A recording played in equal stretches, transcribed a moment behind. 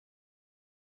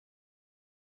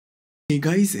Hey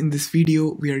guys, in this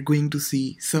video we are going to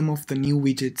see some of the new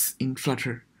widgets in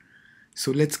Flutter.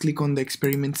 So let's click on the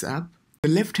Experiments app. The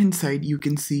left hand side you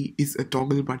can see is a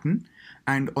toggle button,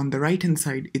 and on the right hand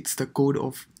side it's the code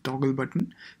of toggle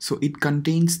button. So it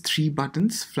contains 3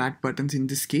 buttons, flat buttons in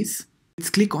this case. Let's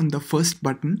click on the first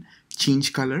button,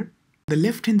 change color. The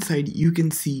left hand side you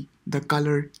can see the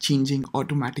color changing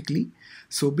automatically.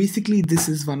 So basically this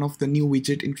is one of the new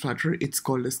widget in Flutter. It's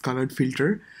called as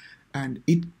ColorFiltered, and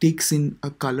it takes in a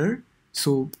color.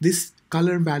 So this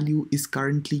color value is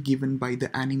currently given by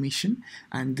the animation,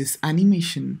 and this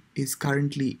animation is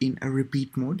currently in a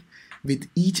repeat mode with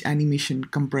each animation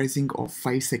comprising of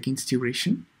 5 seconds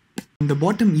duration. On the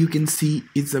bottom you can see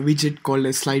is a widget called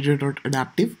as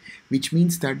slider.adaptive, which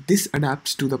means that this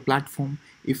adapts to the platform.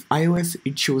 If iOS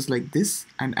it shows like this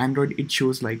and Android it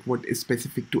shows like what is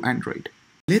specific to Android.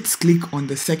 Let's click on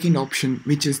the second option,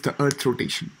 which is the earth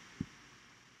rotation.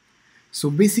 So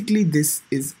basically this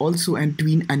is also a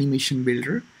Tween Animation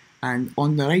Builder, and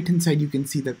on the right hand side you can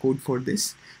see the code for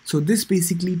this. So this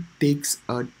basically takes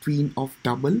a tween of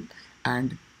double,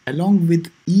 and along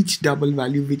with each double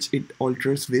value which it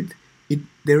alters with,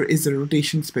 there is a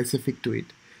rotation specific to it.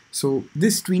 So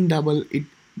this tween double, it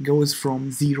goes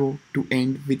from 0 to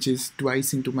end, which is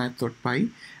twice into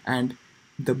math.py, and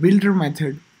the builder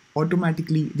method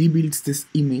automatically rebuilds this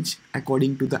image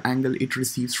according to the angle it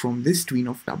receives from this tween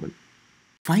of double.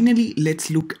 Finally, let's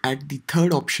look at the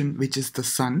third option, which is the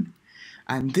sun,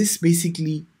 and this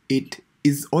basically it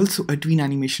is also a Tween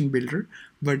Animation Builder,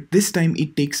 but this time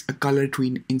it takes a color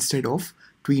tween instead of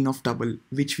tween of double,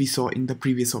 which we saw in the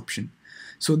previous option.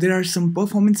 So there are some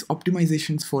performance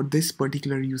optimizations for this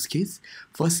particular use case.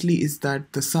 Firstly is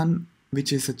that the sun,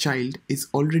 which is a child, is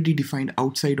already defined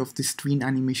outside of this Tween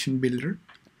Animation Builder.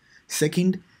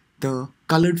 Second, the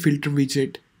colored filter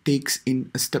widget takes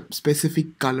in a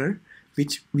specific color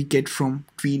which we get from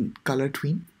color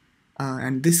tween,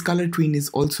 and this color tween is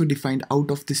also defined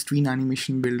out of this Tween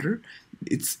Animation Builder.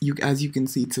 As you can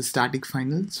see, it's a static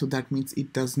final, so that means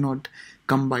it does not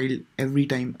compile every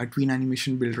time a Tween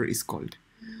Animation Builder is called.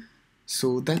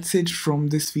 So that's it from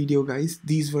this video, guys.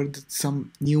 These were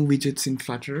some new widgets in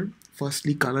Flutter.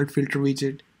 Firstly, colored filter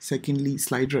widget. Secondly,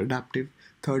 slider adaptive.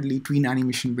 Thirdly, Tween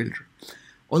Animation Builder.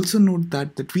 Also note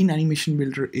that the Tween Animation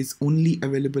Builder is only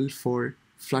available for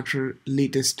Flutter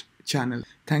latest channel.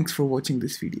 Thanks for watching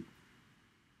this video.